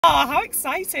Oh, how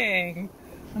exciting!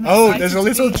 Oh, there's a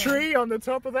little tree on the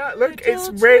top of that. Look, it's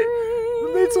red.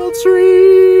 Little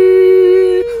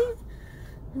tree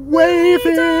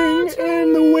waving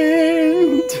in the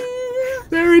wind.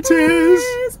 There it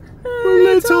is.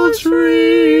 Little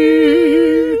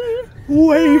tree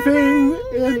waving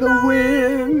in the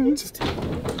wind.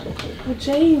 Oh,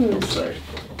 James. So,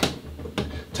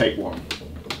 take one.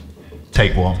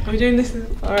 Take one. Are we doing this?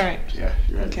 Alright. Yeah,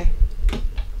 you ready? Okay.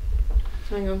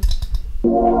 Hang on.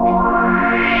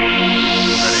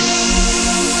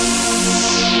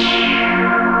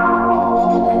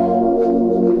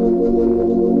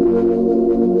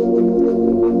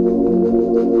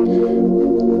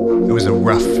 It was a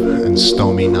rough and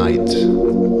stormy night.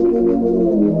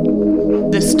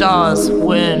 The stars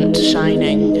weren't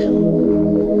shining.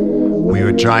 We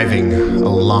were driving a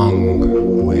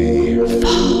long way.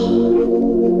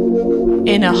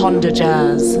 In a Honda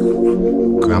Jazz.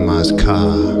 Grandma's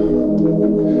car.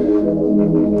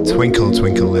 Twinkle,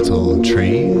 twinkle, little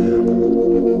tree.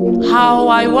 How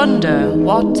I wonder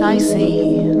what I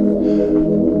see.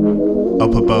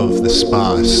 Up above the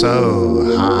spar, so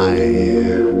high.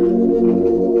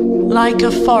 Like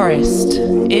a forest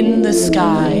in the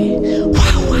sky.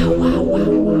 Wow, wow, wow, wow,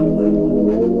 wow.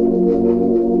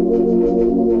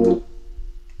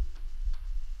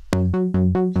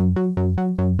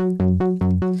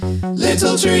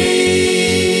 Little tree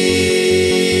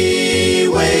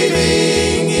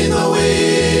waving in the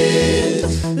wind.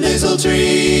 Little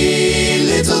tree,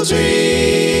 little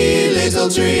tree, little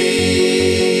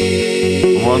tree.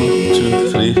 1, 2,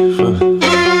 3, 4.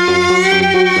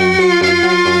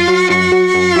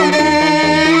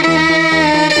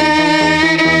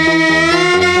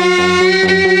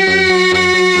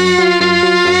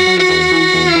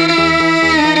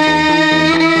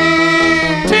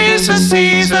 The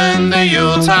season, the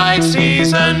Yuletide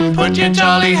season. Put your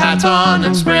jolly hat on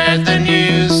and spread the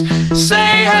news.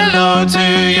 Say hello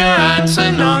to your aunts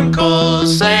and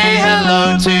uncles. Say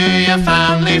hello to your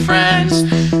family friends.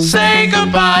 Say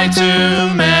goodbye to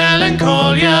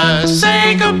melancholia.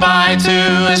 Say goodbye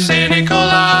to a cynical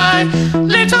eye.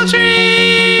 Little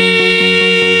tree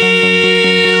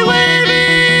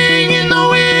waving in the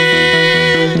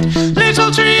wind.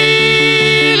 Little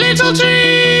tree, little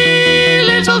tree,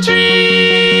 little tree.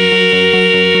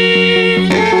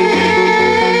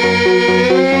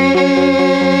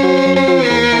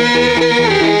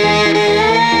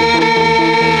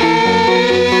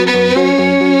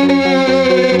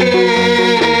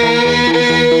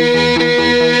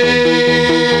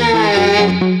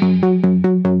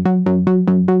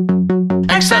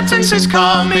 Acceptance is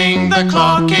coming, the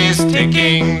clock is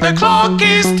ticking, the clock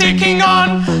is ticking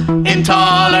on.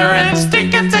 Intolerance,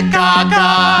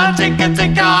 tick-a-tick-a-ka,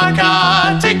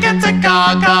 tick-a-tick-a-ka,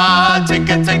 tick-a-tick-a-ka,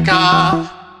 tick-a-tick-a.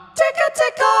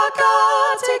 Tick-a-tick-a-ka,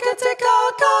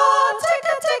 tick-a-tick-a-ka,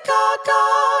 tick-a-tick-a-ka,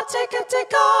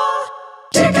 tick-a-tick-a.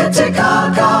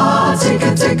 Tick-a-tick-a-ka,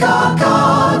 tick-a-tick-a-ka,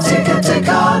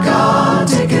 tick-a-tick-a-ka,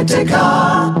 tick-a-tick-a.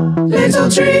 Little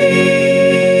tree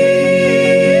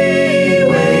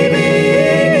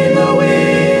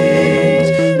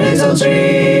little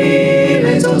tree,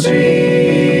 little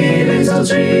tree, little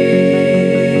tree,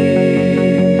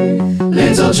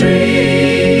 little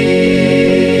tree,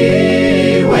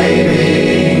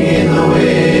 waving in the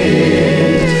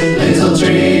wind. Little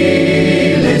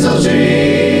tree, little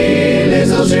tree,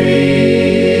 little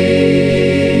tree.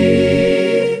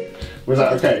 Was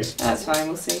that okay? That's fine,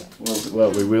 we'll see.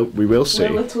 Well, we will see. We're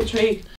a little tree.